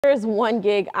Here's one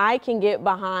gig I can get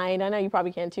behind. I know you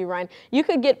probably can too, Ryan. You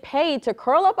could get paid to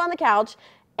curl up on the couch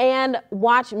and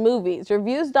watch movies.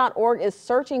 Reviews.org is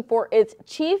searching for its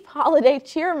chief holiday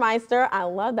cheermeister. I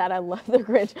love that. I love the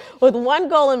Grinch. With one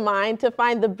goal in mind, to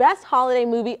find the best holiday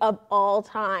movie of all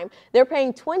time. They're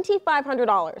paying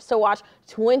 $2,500 to watch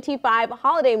 25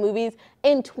 holiday movies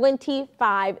in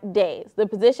 25 days. The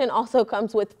position also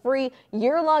comes with free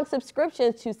year-long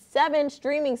subscriptions to 7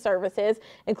 streaming services,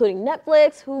 including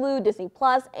Netflix, Hulu, Disney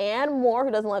Plus, and more.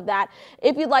 Who doesn't love that?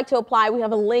 If you'd like to apply, we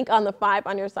have a link on the 5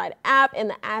 on Your Side app in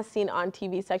the As Seen on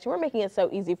TV section. We're making it so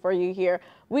easy for you here.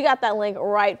 We got that link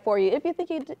right for you if you think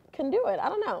you can do it. I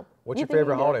don't know. What's your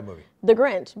favorite holiday movie? The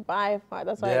Grinch, by far.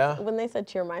 That's why yeah. When they said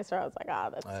Cheermeister, I was like,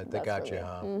 ah, they got you,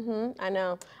 huh? I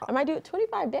know. I might do it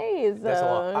 25 days. That's a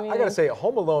lot. I gotta say,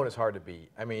 Home Alone is hard to beat.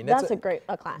 I mean, that's a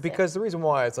classic. Because the reason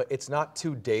why it's not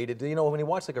too dated. You know, when you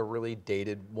watch like a really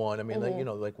dated one, I mean, like, you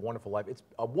know, like Wonderful Life, it's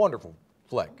a wonderful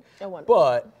flick.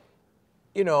 But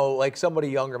you know, like somebody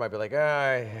younger might be like,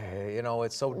 you know,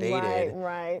 it's so dated.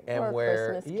 Right. And or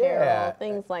where, Christmas Carol,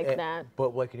 things like that.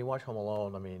 But like when you watch Home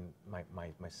Alone, I mean, my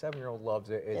 7-year-old loves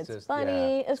it. It's just funny.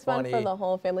 Yeah, it's fun for the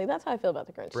whole family. That's how I feel about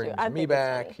the Grinch Brings too. I me think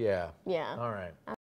back. it's funny. Yeah. Yeah. All right.